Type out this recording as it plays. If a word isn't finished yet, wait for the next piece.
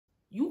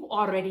you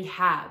already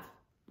have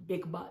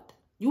big butt.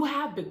 You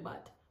have big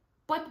butt,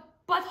 but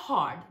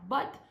hard,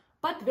 but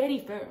very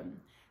firm.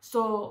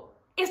 So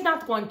it's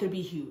not going to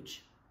be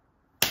huge.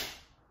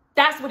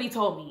 That's what he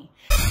told me.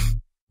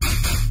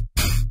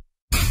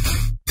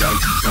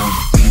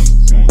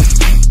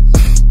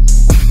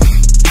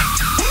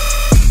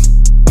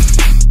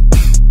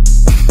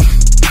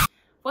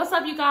 What's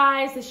up, you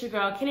guys? It's your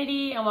girl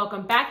Kennedy, and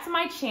welcome back to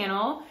my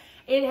channel.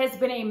 It has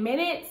been a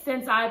minute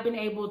since I've been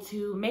able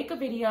to make a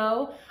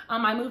video.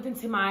 I moved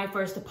into my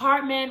first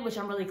apartment, which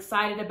I'm really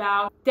excited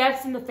about.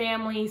 Deaths in the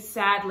family,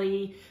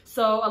 sadly.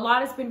 So a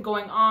lot has been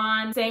going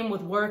on. Same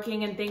with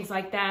working and things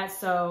like that.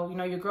 So, you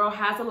know, your girl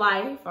has a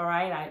life, all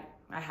right?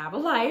 I have a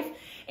life.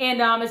 And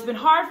it's been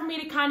hard for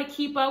me to kind of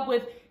keep up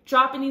with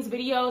dropping these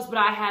videos, but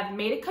I have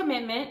made a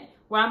commitment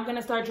where I'm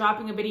gonna start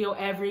dropping a video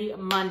every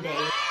Monday.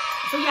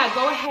 So yeah,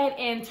 go ahead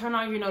and turn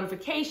on your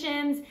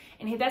notifications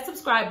and hit that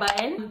subscribe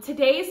button.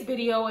 Today's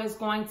video is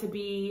going to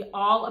be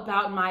all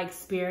about my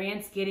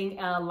experience getting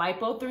a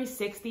Lipo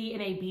 360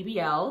 and a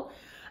BBL.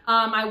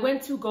 I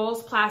went to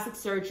Goals Plastic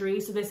Surgery,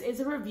 so this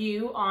is a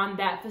review on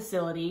that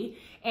facility.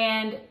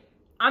 And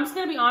I'm just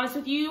gonna be honest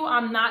with you,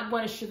 I'm not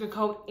going to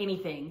sugarcoat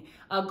anything.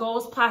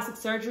 Goals Plastic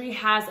Surgery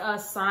has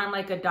us sign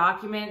like a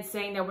document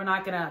saying that we're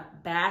not gonna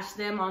bash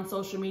them on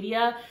social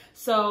media.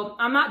 So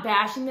I'm not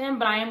bashing them,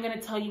 but I am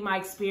gonna tell you my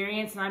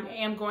experience, and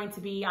I'm gonna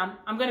be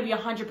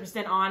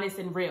 100% honest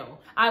and real.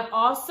 I've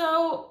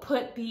also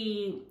put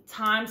the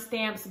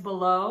timestamps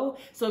below,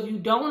 so if you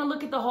don't wanna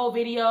look at the whole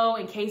video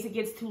in case it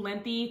gets too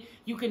lengthy,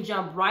 you can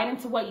jump right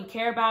into what you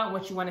care about and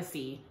what you wanna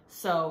see.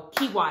 So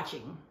keep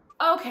watching.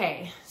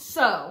 Okay,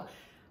 so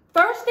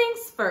first things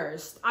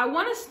first, I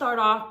want to start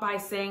off by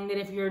saying that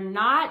if you're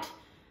not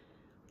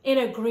in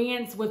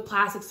agreement with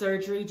plastic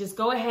surgery, just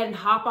go ahead and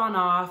hop on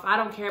off. I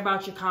don't care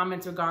about your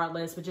comments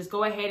regardless, but just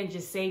go ahead and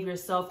just save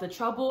yourself the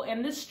trouble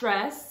and the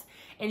stress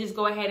and just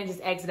go ahead and just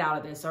exit out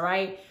of this, all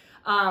right?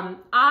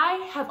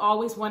 I have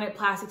always wanted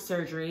plastic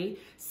surgery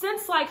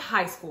since like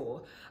high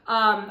school.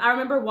 I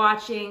remember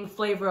watching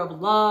Flavor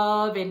of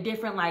Love and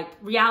different like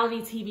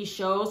reality TV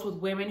shows with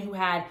women who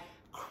had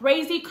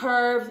crazy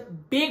curves,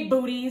 big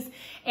booties,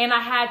 and I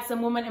had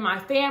some women in my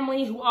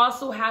family who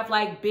also have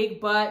like big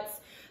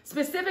butts,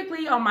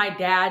 specifically on my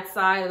dad's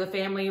side of the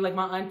family, like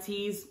my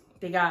aunties,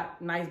 they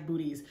got nice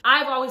booties.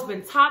 I've always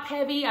been top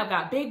heavy, I've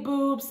got big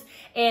boobs,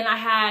 and I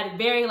had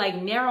very like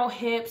narrow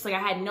hips, like I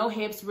had no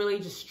hips, really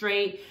just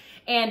straight,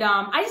 and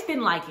I just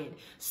didn't like it.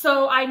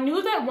 So I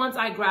knew that once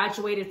I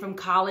graduated from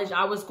college,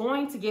 I was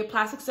going to get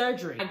plastic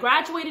surgery. I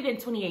graduated in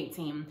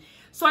 2018.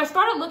 So I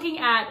started looking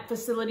at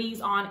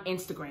facilities on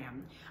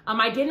Instagram.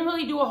 I didn't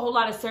really do a whole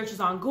lot of searches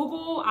on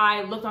Google.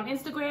 I looked on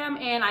Instagram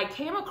and I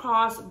came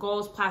across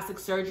Goals Plastic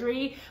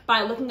Surgery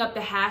by looking up the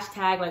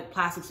hashtag like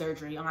plastic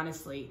surgery,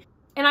 honestly.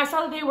 And I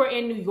saw that they were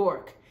in New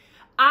York.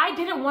 I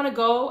didn't want to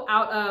go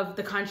out of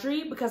the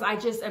country because I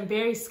just am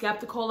very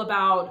skeptical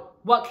about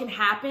what can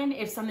happen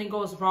if something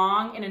goes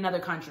wrong in another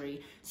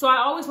country. So I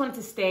always wanted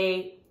to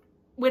stay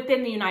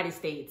within the United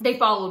States. They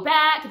followed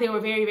back. They were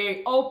very,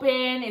 very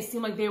open. It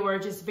seemed like they were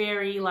just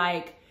very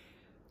like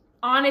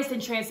honest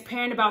and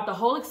transparent about the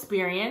whole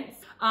experience.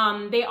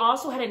 They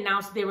also had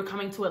announced that they were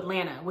coming to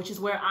Atlanta, which is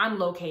where I'm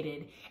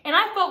located. And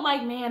I felt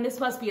like, man, this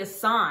must be a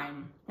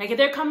sign. Like if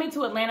they're coming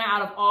to Atlanta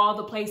out of all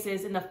the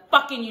places in the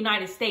fucking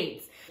United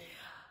States,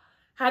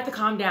 I had to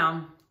calm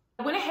down.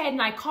 I went ahead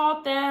and I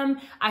called them.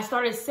 I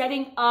started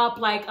setting up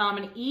like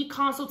an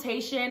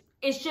e-consultation.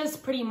 It's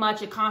just pretty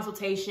much a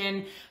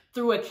consultation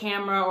through a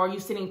camera or you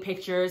sending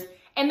pictures.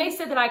 And they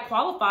said that I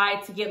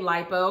qualified to get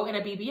lipo and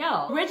a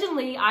BBL.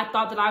 Originally, I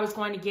thought that I was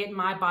going to get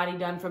my body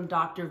done from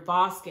Dr.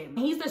 Voskin.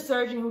 He's the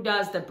surgeon who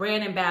does the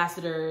brand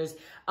ambassadors,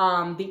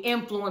 the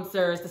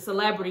influencers, the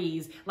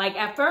celebrities. Like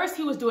at first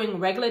he was doing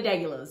regular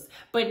degulars,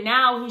 but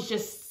now he's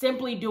just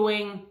simply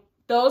doing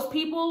those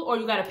people, or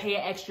you gotta pay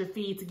an extra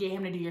fee to get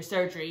him to do your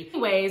surgery.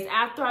 Anyways,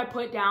 after I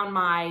put down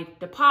my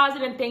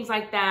deposit and things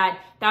like that,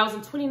 that was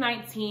in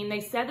 2019, they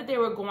said that they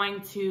were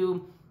going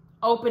to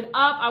open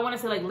up, I want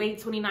to say like late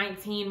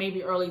 2019,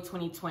 maybe early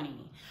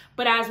 2020.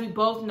 But as we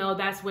both know,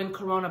 that's when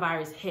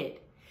coronavirus hit.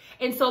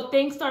 And so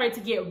things started to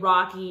get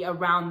rocky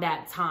around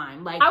that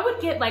time. Like I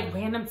would get like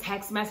random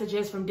text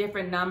messages from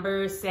different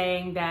numbers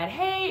saying that,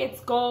 hey,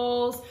 it's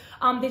Goals.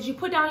 Did you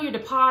put down your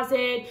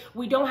deposit?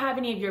 We don't have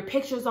any of your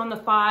pictures on the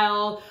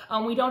file.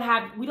 We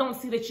don't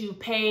see that you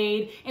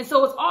paid. And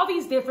so it's all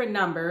these different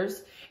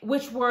numbers,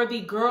 which were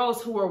the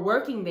girls who were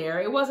working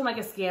there. It wasn't like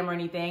a scam or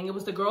anything. It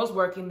was the girls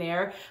working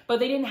there, but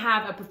they didn't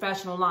have a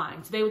professional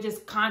line. So they would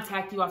just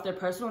contact you off their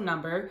personal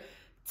number.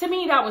 To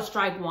me, that was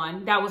strike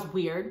one. That was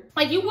weird.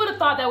 Like you would have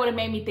thought that would have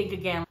made me think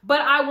again,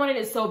 but I wanted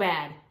it so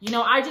bad. You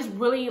know, I just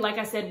really, like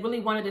I said, really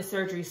wanted the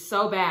surgery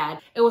so bad.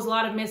 It was a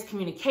lot of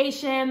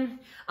miscommunication.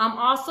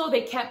 Also,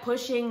 they kept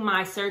pushing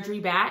my surgery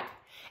back.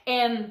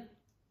 And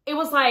it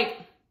was like,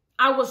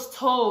 I was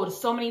told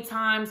so many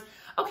times,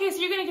 okay, so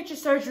you're gonna get your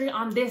surgery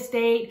on this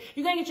date.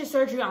 You're gonna get your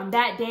surgery on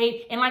that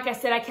date. And like I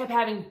said, I kept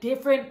having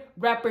different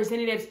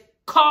representatives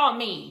call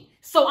me.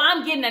 So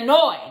I'm getting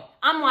annoyed.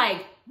 I'm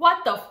like,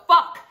 what the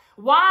fuck?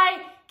 Why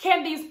Why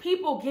can't these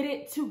people get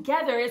it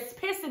together? It's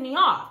pissing me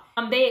off.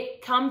 They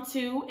come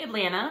to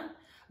Atlanta,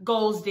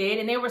 Goals did,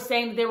 and they were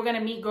saying that they were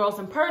gonna meet girls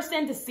in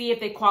person to see if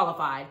they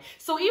qualified.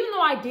 So even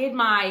though I did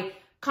my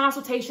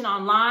consultation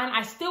online,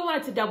 I still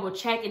wanted to double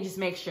check and just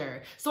make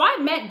sure. So I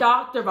met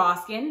Dr.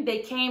 Voskin. They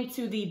came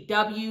to the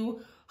W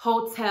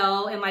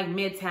Hotel in like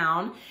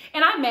Midtown,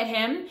 and I met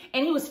him,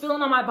 and he was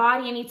feeling on my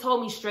body, and he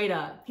told me straight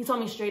up, he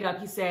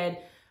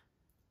said,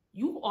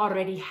 you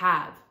already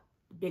have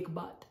big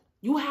butt.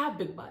 You have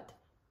big butt,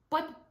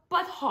 but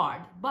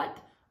hard, but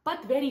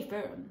very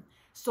firm.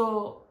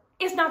 So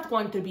it's not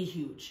going to be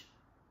huge.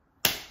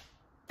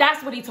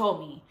 That's what he told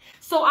me.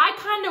 So I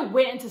kind of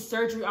went into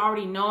surgery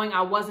already knowing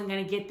I wasn't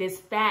going to get this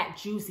fat,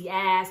 juicy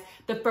ass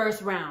the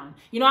first round.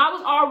 You know, I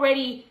was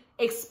already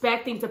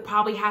expecting to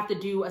probably have to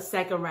do a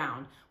second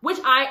round, which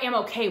I am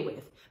okay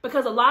with,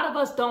 because a lot of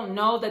us don't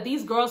know that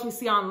these girls we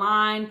see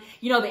online,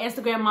 you know, the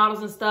Instagram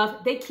models and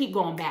stuff, they keep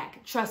going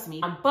back, trust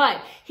me.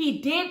 But he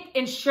did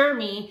ensure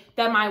me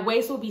that my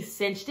waist will be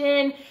cinched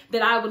in,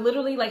 that I would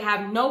literally like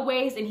have no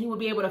waist, and he would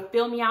be able to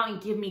fill me out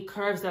and give me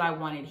curves that I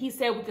wanted. He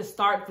said we could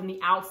start from the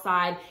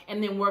outside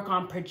and then work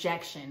on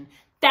projection.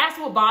 That's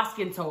what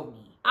Voskin told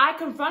me. I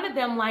confronted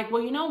them like,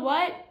 well, you know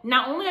what?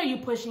 Not only are you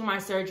pushing my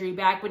surgery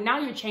back, but now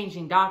you're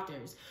changing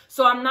doctors.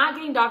 So I'm not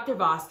getting Dr.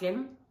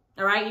 Voskin,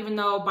 all right? Even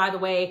though, by the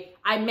way,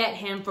 I met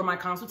him for my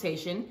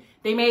consultation.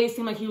 They made it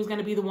seem like he was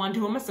gonna be the one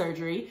doing my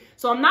surgery.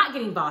 So I'm not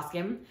getting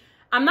Voskin.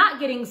 I'm not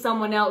getting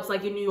someone else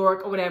like in New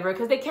York or whatever,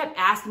 because they kept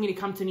asking me to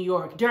come to New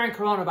York during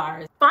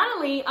coronavirus.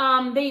 Finally,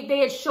 they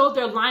had showed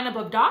their lineup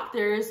of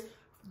doctors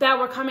that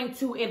were coming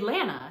to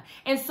Atlanta.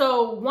 And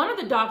so one of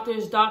the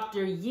doctors,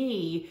 Dr.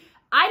 Yee,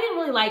 I didn't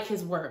really like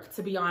his work,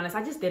 to be honest.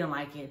 I just didn't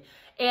like it.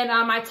 And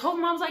I told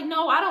him, I was like,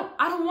 no, I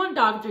don't want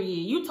Dr.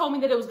 Yee. You told me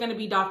that it was gonna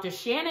be Dr.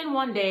 Shannon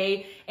one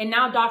day, and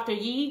now Dr.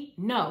 Yee,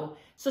 no.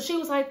 So she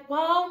was like,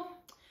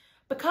 well,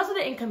 because of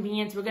the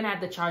inconvenience, we're gonna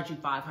have to charge you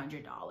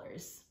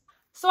 $500.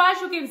 So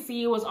as you can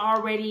see, it was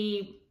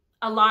already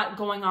a lot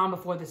going on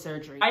before the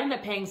surgery. I ended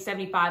up paying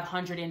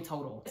 $7,500 in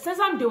total. Since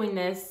I'm doing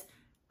this,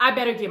 I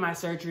better get my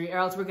surgery or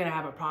else we're gonna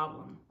have a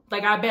problem.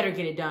 Like, I better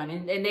get it done.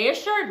 And they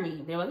assured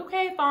me. They were like,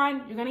 okay,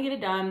 fine, you're gonna get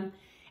it done.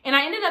 And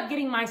I ended up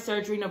getting my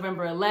surgery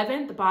November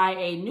 11th by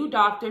a new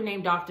doctor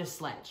named Dr.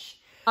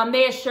 Sledge.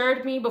 They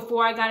assured me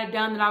before I got it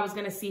done that I was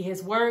gonna see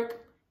his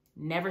work.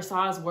 Never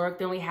saw his work.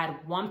 They only had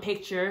one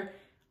picture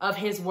of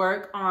his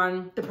work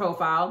on the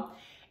profile.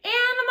 And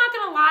I'm not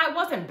gonna lie, it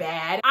wasn't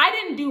bad. I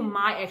didn't do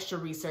my extra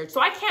research, so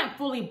I can't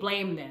fully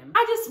blame them.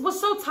 I just was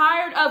so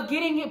tired of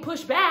getting it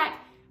pushed back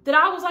that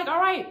I was like,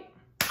 all right,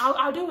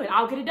 I'll do it,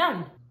 I'll get it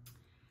done.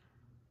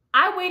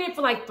 I waited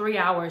for like 3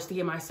 hours to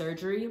get my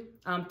surgery.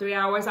 3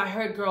 hours, I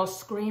heard girls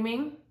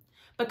screaming,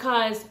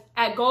 because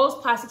at Goals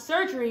Plastic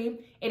Surgery,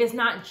 it is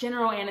not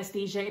general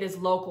anesthesia, it is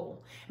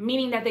local,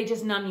 meaning that they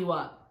just numb you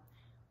up.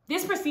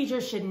 This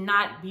procedure should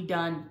not be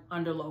done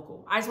under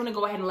local. I just wanna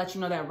go ahead and let you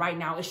know that right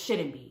now, it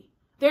shouldn't be.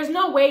 There's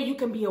no way you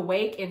can be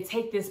awake and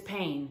take this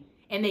pain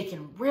and they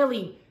can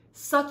really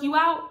suck you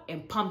out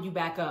and pump you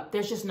back up.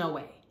 There's just no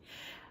way.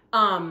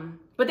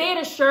 But they had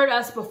assured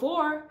us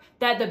before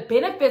that the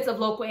benefits of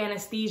local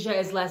anesthesia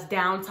is less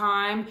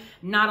downtime,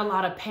 not a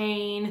lot of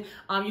pain,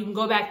 you can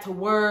go back to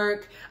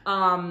work,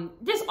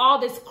 just all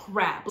this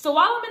crap. So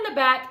while I'm in the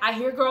back, I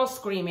hear girls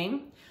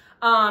screaming,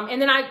 and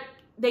then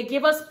they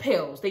give us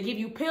pills. They give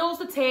you pills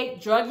to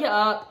take, drug you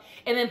up,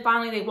 and then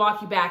finally they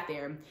walk you back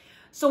there.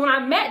 So when I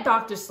met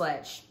Dr.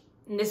 Sledge,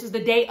 and this was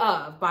the day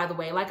of, by the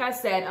way, like I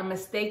said, a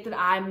mistake that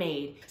I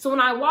made. So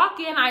when I walk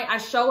in, I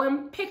show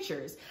him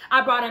pictures.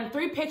 I brought him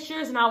 3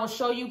 pictures, and I will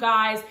show you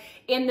guys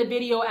in the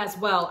video as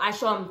well. I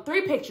show him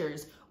 3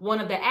 pictures.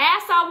 One of the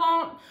ass I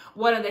want,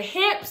 one of the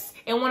hips,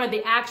 and one of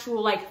the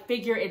actual like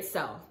figure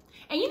itself.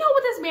 And you know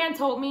what this man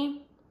told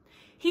me?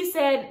 He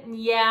said,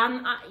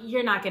 yeah,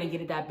 you're not gonna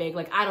get it that big.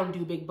 Like, I don't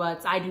do big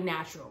butts, I do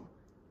natural.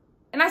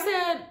 And I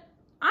said,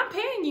 I'm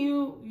paying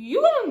you,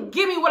 you gonna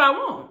give me what I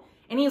want.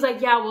 And he's like,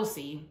 yeah, we'll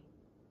see.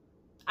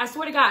 I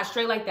swear to God,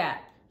 straight like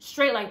that.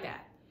 Straight like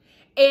that.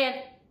 And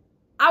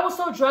I was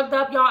so drugged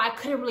up, y'all, I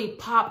couldn't really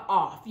pop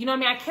off. You know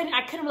what I mean?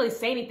 I couldn't really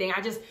say anything.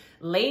 I just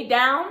laid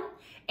down.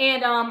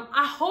 And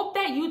I hope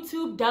that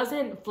YouTube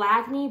doesn't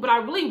flag me, but I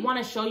really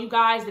want to show you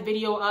guys the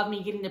video of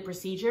me getting the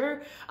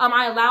procedure.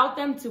 I allowed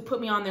them to put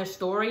me on their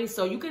story,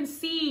 so you can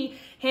see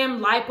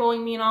him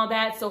lipoing me and all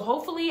that. So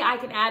hopefully I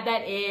can add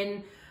that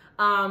in.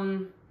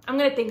 I'm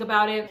going to think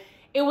about it.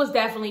 It was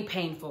definitely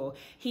painful.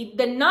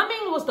 The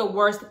numbing was the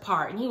worst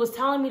part. And he was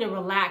telling me to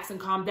relax and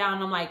calm down.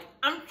 And I'm like,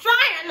 I'm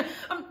trying.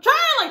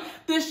 Like,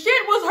 this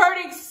shit was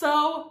hurting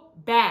so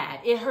bad.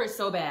 It hurt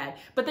so bad.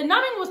 But the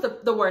numbing was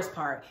the worst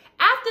part.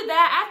 After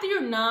that, after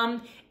you're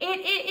numbed,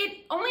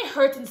 it only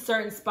hurts in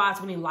certain spots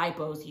when he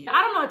lipos you.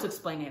 I don't know how to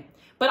explain it,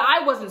 but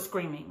I wasn't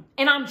screaming.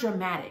 And I'm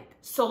dramatic.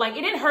 So, like,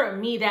 it didn't hurt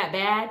me that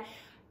bad.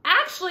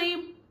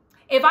 Actually,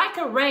 if I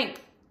could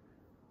rank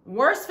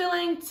worst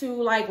feeling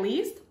to, like,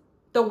 least,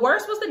 the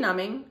worst was the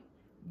numbing.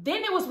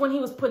 Then it was when he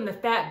was putting the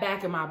fat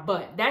back in my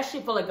butt. That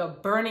shit felt like a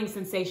burning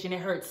sensation.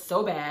 It hurt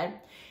so bad.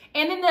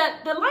 And then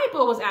the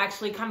lipo was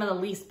actually kind of the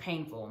least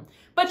painful.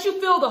 But you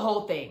feel the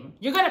whole thing.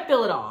 You're gonna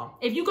feel it all.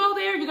 If you go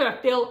there, you're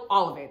gonna feel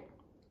all of it.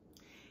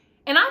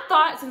 And I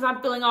thought, since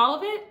I'm feeling all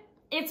of it,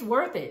 it's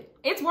worth it.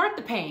 It's worth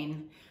the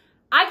pain.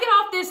 I get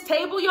off this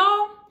table,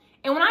 y'all,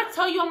 and when I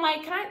tell you, I'm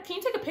like, can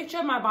you take a picture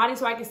of my body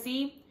so I can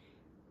see?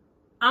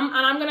 I'm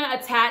gonna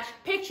attach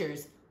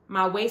pictures.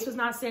 My waist was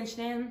not cinched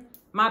in.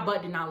 My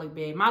butt did not look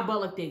big. My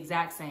butt looked the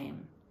exact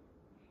same.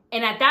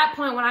 And at that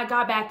point, when I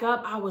got back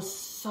up, I was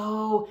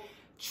so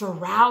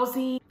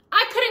drowsy.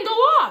 I couldn't go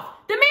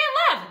off. The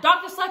man left.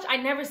 Dr. Sletch, I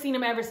never seen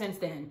him ever since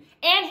then.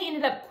 And he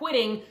ended up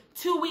quitting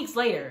 2 weeks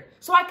later.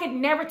 So I could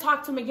never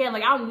talk to him again.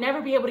 Like, I'll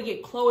never be able to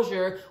get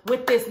closure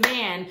with this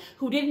man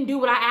who didn't do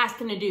what I asked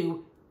him to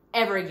do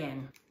ever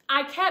again.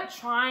 I kept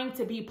trying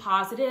to be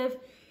positive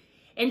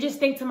and just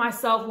think to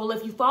myself, well,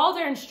 if you follow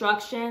their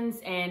instructions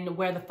and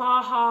wear the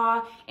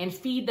faja and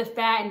feed the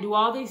fat and do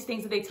all these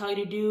things that they tell you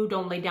to do,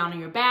 don't lay down on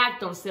your back,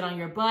 don't sit on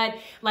your butt,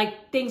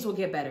 like, things will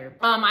get better.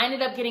 I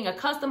ended up getting a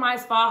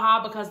customized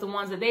faja because the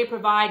ones that they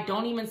provide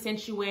don't even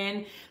cinch you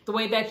in the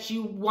way that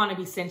you want to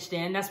be cinched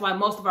in. That's why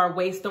most of our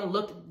waists don't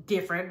look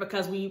different,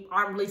 because we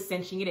aren't really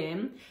cinching it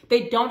in.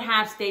 They don't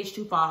have stage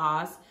 2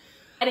 fajas.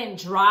 I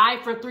didn't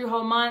drive for 3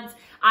 whole months.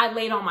 I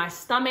laid on my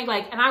stomach,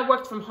 and I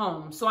worked from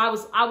home. So I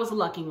was a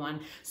lucky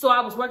one. So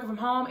I was working from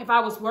home. If I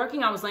was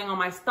working, I was laying on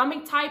my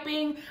stomach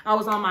typing. I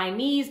was on my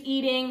knees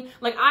eating.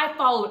 Like, I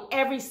followed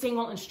every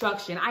single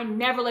instruction. I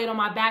never laid on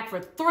my back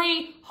for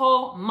 3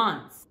 whole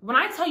months. When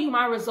I tell you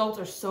my results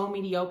are so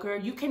mediocre,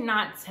 you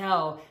cannot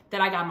tell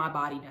that I got my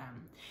body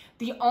done.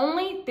 The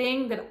only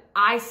thing that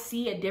I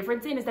see a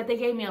difference in is that they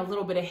gave me a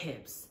little bit of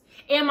hips.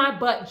 And my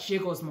butt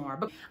jiggles more.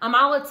 But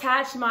I'll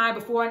attach my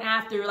before and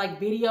after,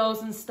 like,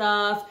 videos and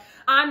stuff.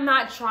 I'm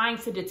not trying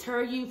to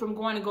deter you from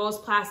going to Goals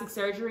Plastic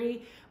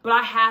Surgery, but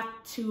I have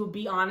to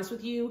be honest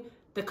with you.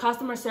 The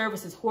customer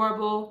service is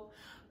horrible.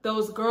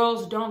 Those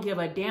girls don't give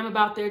a damn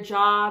about their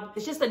job.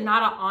 It's just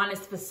not an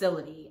honest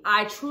facility.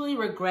 I truly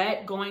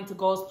regret going to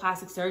Goals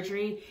Plastic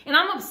Surgery, and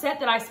I'm upset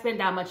that I spent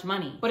that much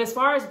money. But as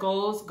far as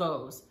Goals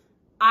goes,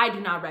 I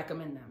do not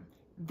recommend them.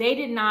 They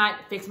did not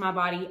fix my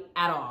body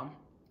at all.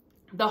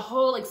 The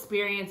whole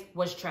experience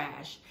was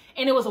trash,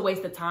 and it was a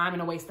waste of time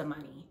and a waste of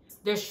money.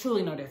 There's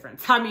truly no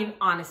difference. I mean,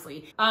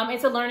 honestly,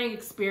 it's a learning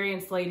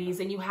experience, ladies,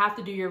 and you have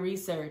to do your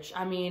research.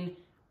 I mean,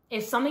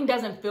 if something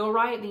doesn't feel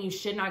right, then you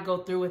should not go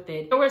through with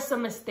it. There were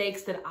some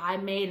mistakes that I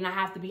made, and I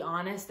have to be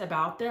honest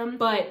about them,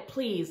 but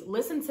please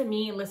listen to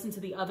me and listen to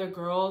the other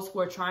girls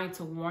who are trying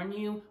to warn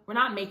you. We're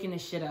not making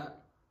this shit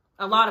up.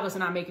 A lot of us are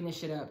not making this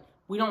shit up.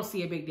 We don't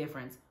see a big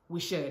difference.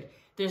 We should.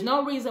 There's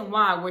no reason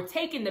why we're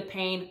taking the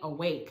pain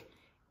awake.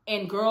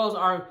 And girls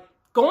are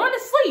going to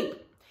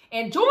sleep,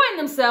 enjoying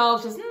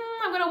themselves, just,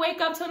 I'm gonna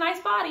wake up to a nice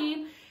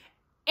body.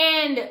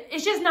 And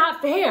it's just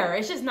not fair.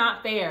 It's just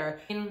not fair.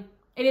 And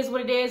it is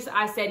what it is.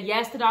 I said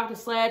yes to Dr.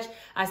 Sletch.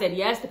 I said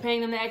yes to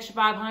paying them the extra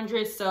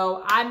 $500.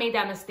 So I made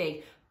that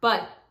mistake.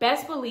 But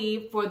best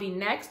believe for the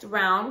next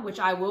round, which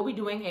I will be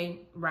doing a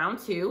round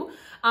 2,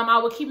 I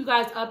will keep you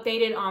guys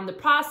updated on the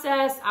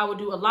process. I will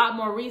do a lot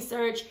more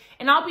research,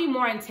 and I'll be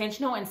more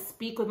intentional and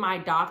speak with my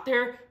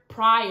doctor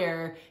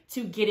prior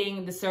to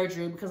getting the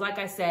surgery, because like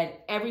I said,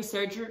 every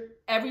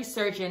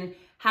surgeon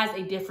has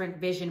a different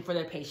vision for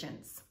their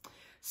patients.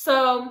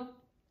 So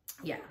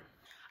yeah,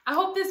 I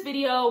hope this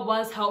video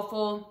was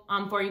helpful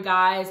for you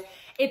guys.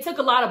 It took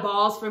a lot of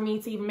balls for me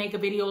to even make a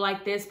video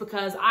like this,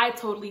 because I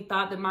totally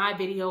thought that my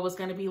video was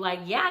gonna be like,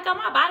 yeah, I got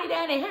my body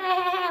done and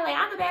like,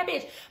 I'm a bad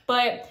bitch.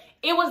 But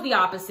it was the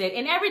opposite,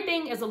 and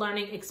everything is a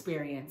learning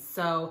experience.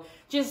 So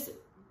just,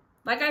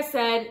 like I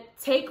said,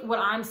 take what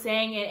I'm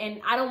saying,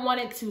 and I don't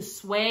want it to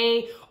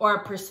sway or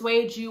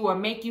persuade you or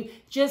make you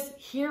just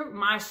hear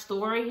my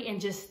story and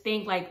just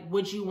think, like,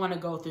 would you want to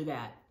go through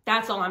that?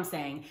 That's all I'm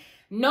saying.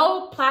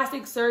 No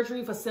plastic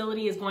surgery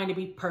facility is going to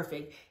be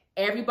perfect.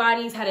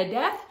 Everybody's had a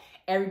death.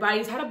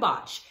 Everybody's had a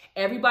botch.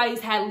 Everybody's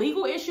had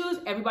legal issues.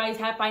 Everybody's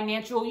had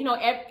financial,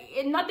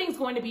 nothing's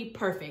going to be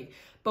perfect.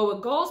 But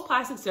with Goals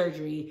Plastic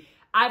Surgery,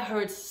 I've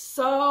heard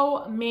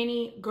so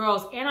many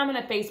girls, and I'm in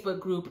a Facebook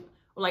group,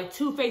 like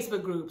 2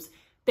 Facebook groups,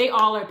 they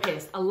all are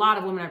pissed. A lot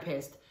of women are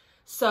pissed.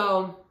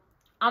 So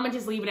I'm gonna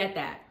just leave it at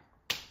that.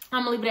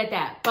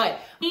 But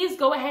please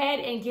go ahead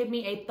and give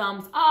me a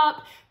thumbs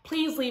up.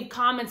 Please leave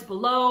comments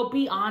below.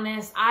 Be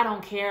honest. I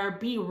don't care.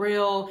 Be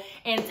real.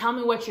 And tell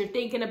me what you're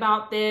thinking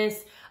about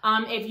this.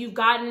 If you've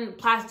gotten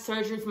plastic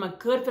surgery from a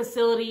good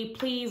facility,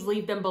 please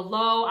leave them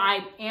below.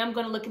 I am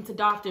going to look into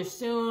doctors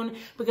soon,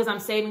 because I'm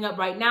saving up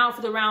right now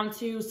for the round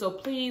 2. So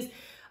please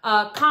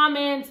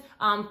comment,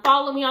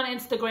 follow me on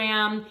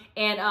Instagram,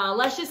 and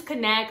let's just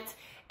connect.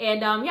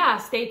 And yeah,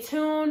 stay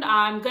tuned.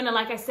 I'm gonna,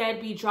 like I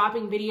said, be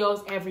dropping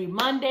videos every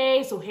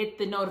Monday. So hit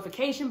the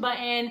notification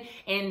button,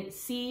 and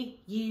see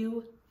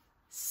you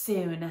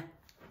soon.